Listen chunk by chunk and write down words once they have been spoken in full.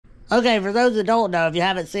Okay, for those that don't know, if you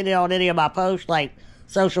haven't seen it on any of my posts, like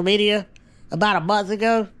social media, about a month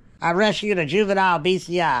ago, I rescued a juvenile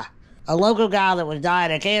BCI. A local guy that was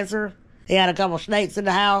dying of cancer. He had a couple snakes in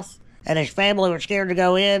the house, and his family were scared to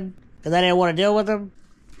go in because they didn't want to deal with them.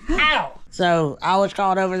 Ow! So I was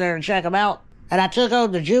called over there to check him out, and I took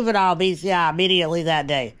home the juvenile BCI immediately that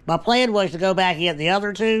day. My plan was to go back and get the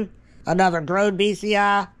other two, another grown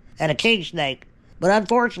BCI, and a king snake. But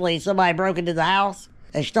unfortunately, somebody broke into the house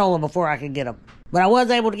and stole them before I could get them. But I was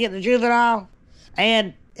able to get the juvenile,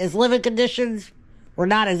 and his living conditions were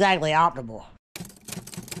not exactly optimal.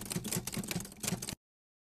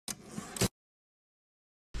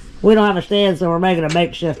 We don't have a stand, so we're making a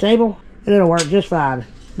makeshift table, and it'll work just fine.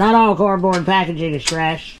 Not all cardboard packaging is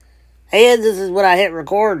trash. And this is when I hit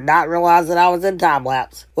record, not realizing I was in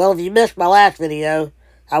time-lapse. Well, if you missed my last video,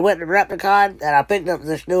 I went to Repticon, and I picked up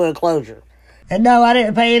this new enclosure. And no, I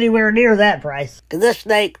didn't pay anywhere near that price, because this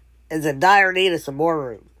snake is in dire need of some more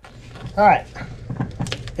room. Alright,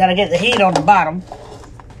 gotta get the heat on the bottom.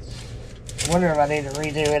 Wonder if I need to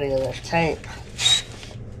redo any of this tape.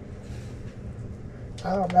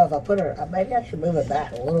 I don't know if I put her, maybe I should move it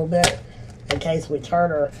back a little bit in case we turn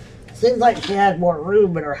her. Seems like she has more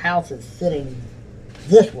room, but her house is sitting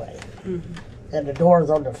this way. And the door's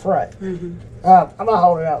on the front. I'm gonna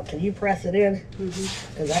hold it out. Can you press it in?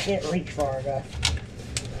 Because I can't reach far enough.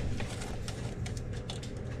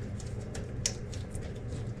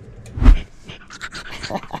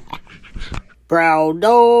 Brown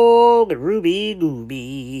dog and Ruby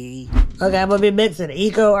Gooby. Okay, I'm gonna be mixing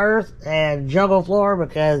Eco Earth and Jungle Floor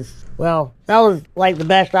because, well, that was like the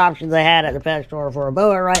best option they had at the pet store for a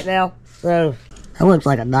boa right now. So, that looks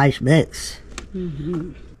like a nice mix.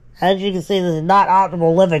 As you can see, this is not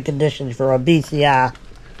optimal living conditions for a BCI.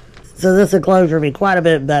 So this enclosure will be quite a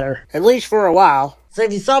bit better. At least for a while. So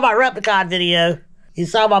if you saw my Repticon video, you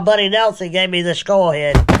saw my buddy Nelson gave me this skull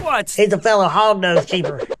head. What? He's a fellow hognose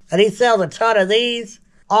keeper. And he sells a ton of these,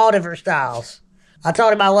 all different styles. I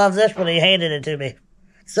told him I love this one, he handed it to me.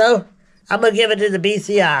 So, I'm going to give it to the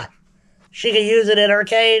BCI. She can use it in her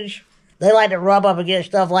cage. They like to rub up against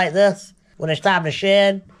stuff like this when it's time to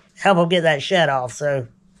shed. Help them get that shed off, so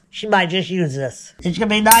she might just use this. It's going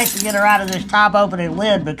to be nice to get her out of this top opening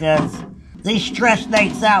lid because these stress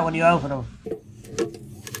snakes out when you open them.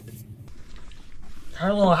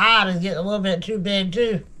 Her little hide is getting a little bit too big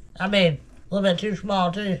too. I mean, a little bit too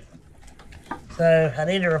small too. So I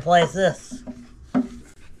need to replace this.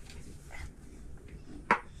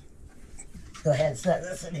 Go ahead and set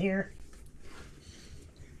this in here.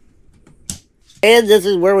 And this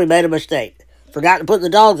is where we made a mistake. Forgot to put the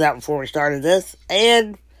dogs out before we started this.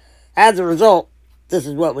 And as a result, this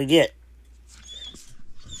is what we get.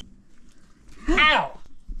 Ow!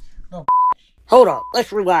 Oh, hold on,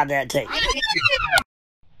 let's rewind that tape.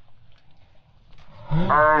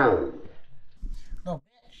 Oh, bitch.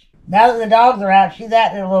 Now that the dogs are out, she's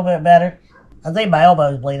acting a little bit better. I think my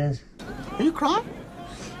elbow's bleeding. Are you crying?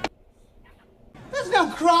 There's no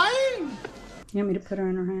crying! You want me to put her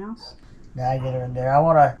in her house? Now I get her in there. I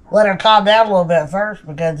want to let her calm down a little bit first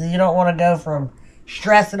because you don't want to go from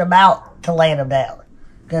stressing them out to laying them down.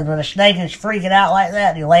 Because when a snake is freaking out like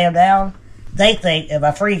that and you lay them down, they think if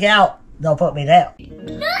I freak out, they'll put me down.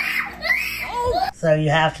 So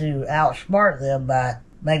you have to outsmart them by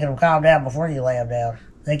making them calm down before you lay them down.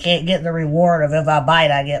 They can't get the reward of if I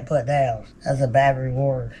bite, I get put down. That's a bad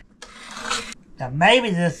reward. Now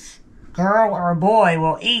maybe this girl or boy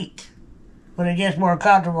will eat when it gets more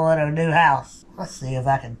comfortable in a new house. Let's see if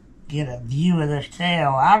I can get a view of this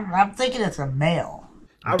tail. I'm thinking it's a male.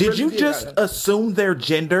 Did you just assume their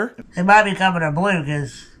gender? It might be coming in blue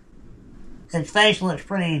because its face looks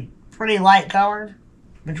pretty light colored.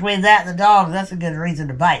 Between that and the dog, that's a good reason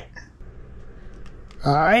to bite.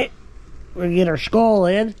 Alright. We'll get her skull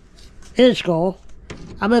in. His skull.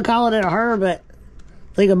 I've been calling it a her, but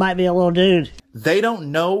I think it might be a little dude. They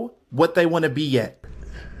don't know what they want to be yet.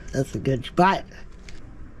 That's a good spot.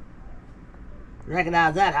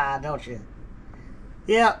 Recognize that hide, don't you?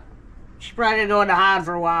 Yep. She's probably going to go into hide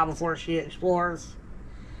for a while before she explores.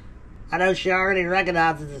 I know she already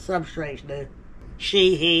recognizes the substrates do.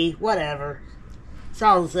 She, he, whatever. It's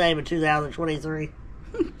all the same in 2023.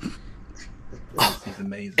 Oh, he's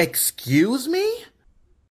amazing. Excuse me?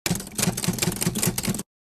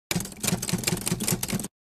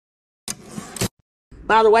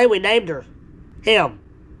 By the way, we named her. Him.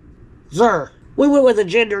 Zer. We went with a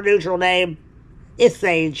gender-neutral name. It's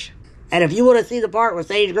Sage. And if you want to see the part where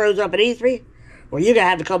Sage grows up and eats me, well, you're going to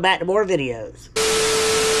have to come back to more videos.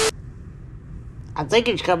 I think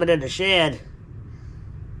he's coming in the shed.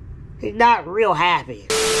 He's not real happy.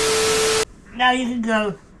 Now you can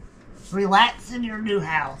go Relax in your new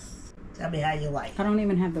house. Tell me how you like it. I don't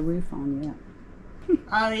even have the roof on yet.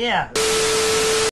 Oh, yeah.